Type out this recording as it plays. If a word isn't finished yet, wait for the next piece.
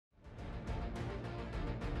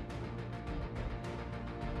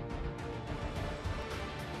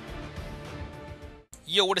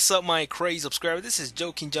Yo, what is up, my crazy subscriber? This is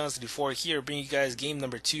Joe King Johnson 4 here, bringing you guys game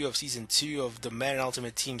number 2 of season 2 of the Madden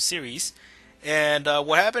Ultimate Team series. And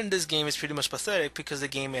what happened in this game is pretty much pathetic because the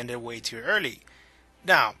game ended way too early.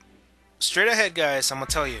 Now, straight ahead, guys, I'm gonna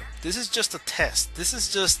tell you, this is just a test. This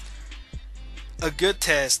is just a good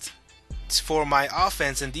test for my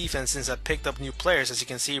offense and defense since I picked up new players. As you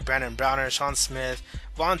can see, Brandon Browner, Sean Smith,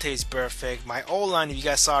 Vontae's perfect. My O-line, if you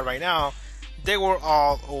guys saw it right now, they were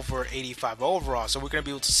all over 85 overall, so we're going to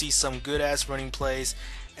be able to see some good ass running plays.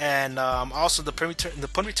 And also the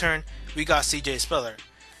punt return, we got CJ Spiller.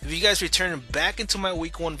 If you guys return back into my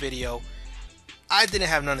week 1 video, I didn't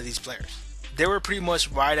have none of these players. They were pretty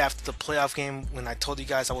much right after the playoff game when I told you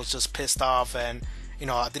guys I was just pissed off and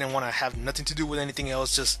I didn't want to have nothing to do with anything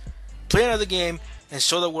else, just play another game and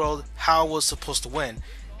show the world how I was supposed to win.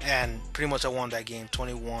 And pretty much I won that game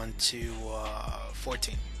 21 to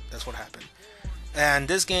 14. That's what happened. And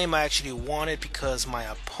this game I actually won it because my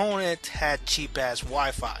opponent had cheap ass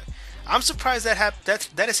Wi-Fi. I'm surprised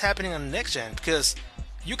that is happening on the next gen, because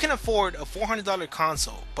you can afford a $400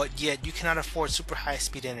 console, but yet you cannot afford super high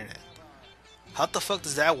speed internet. How the fuck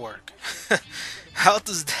does that work? How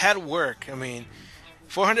does that work? I mean,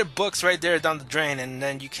 400 bucks right there down the drain, and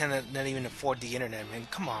then you cannot not even afford the internet, man.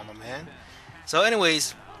 Come on, my man. So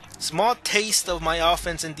anyways, small taste of my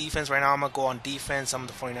offense and defense. Right now I'm going to go on defense. I'm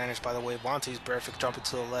the 49ers, by the way. Vontae's perfect, jumping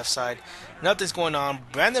to the left side. Nothing's going on.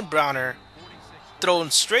 Brandon Browner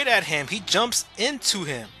thrown straight at him. He jumps into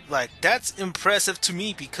him. Like, that's impressive to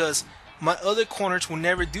me because my other corners will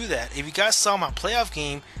never do that. If you guys saw my playoff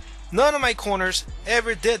game, none of my corners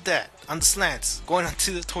ever did that on the slants, going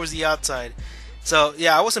towards the outside. So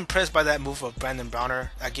yeah, I was impressed by that move of Brandon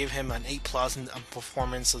Browner. I give him an 8+ on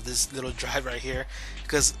performance of this little drive right here,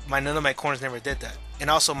 because none of my corners never did that. And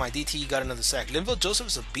also my DT got another sack. Linville Joseph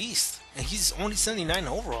is a beast, and he's only 79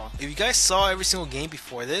 overall. If you guys saw every single game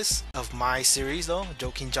before this of my series though, Joe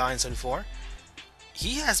King Giant 74,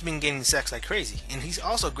 he has been getting sacks like crazy, and he's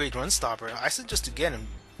also a great run stopper. I suggest to get him.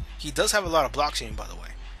 He does have a lot of block shooting, by the way.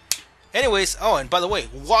 Anyways, oh, and by the way,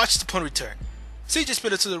 watch the punt return. CJ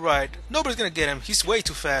Spiller to the right. Nobody's going to get him. He's way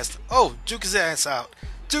too fast. Oh, juke his ass out.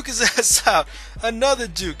 Juke his ass out. Another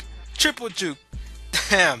juke. Triple juke.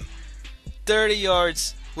 Damn. 30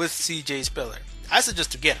 yards with CJ Spiller. I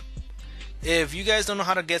suggest to get him. If you guys don't know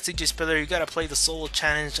how to get CJ Spiller, you got to play the solo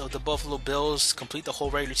challenge of the Buffalo Bills. Complete the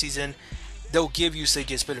whole regular season. They'll give you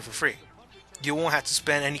CJ Spiller for free. You won't have to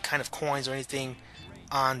spend any kind of coins or anything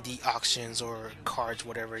on the auctions or cards,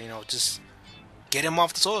 whatever. Just get him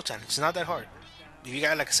off the solo challenge. It's not that hard. If you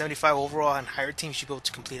got like a 75 overall and higher team, you should be able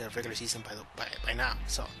to complete a regular season by now.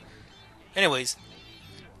 So, anyways,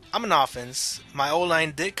 I'm an offense. My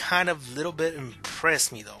O-line did kind of little bit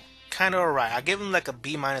impress me though. Kind of alright. I gave him like a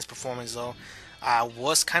B- performance though. I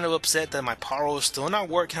was kind of upset that my power was still not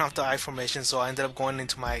working off the I formation, so I ended up going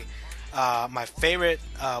into my my favorite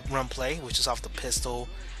run play, which is off the pistol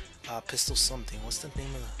something. What's the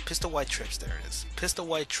name of the pistol white trips? There it is. Pistol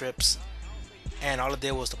white trips. And all it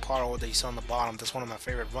did was the power that you saw on the bottom. That's one of my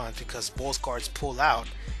favorite runs because both guards pull out,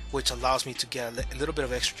 which allows me to get a little bit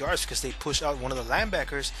of extra yards because they push out one of the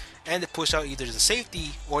linebackers and they push out either the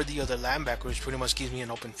safety or the other linebacker, which pretty much gives me an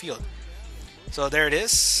open field. So there it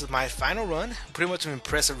is, my final run. Pretty much an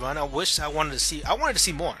impressive run. I wanted to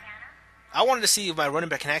see more. I wanted to see if my running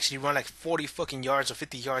back can actually run like 40 fucking yards or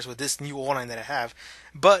 50 yards with this new O-line that I have,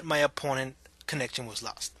 but my opponent connection was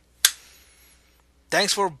lost.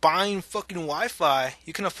 Thanks for buying fucking Wi-Fi.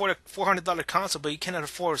 You can afford a $400 console, but you cannot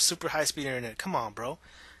afford super high-speed internet. Come on, bro.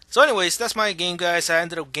 So anyways, that's my game, guys. I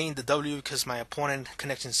ended up getting the W because my opponent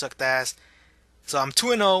connection sucked ass. So I'm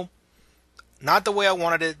 2-0. Not the way I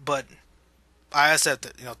wanted it, but I accept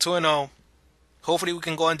it. 2-0. Hopefully we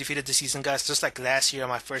can go undefeated this season, guys, just like last year,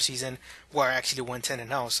 my first season, where I actually went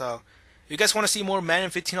 10-0. So if you guys want to see more Madden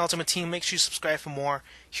 15 Ultimate Team, make sure you subscribe for more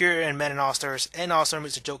here in Madden Allstars and also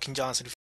Mr. Joe King Johnson.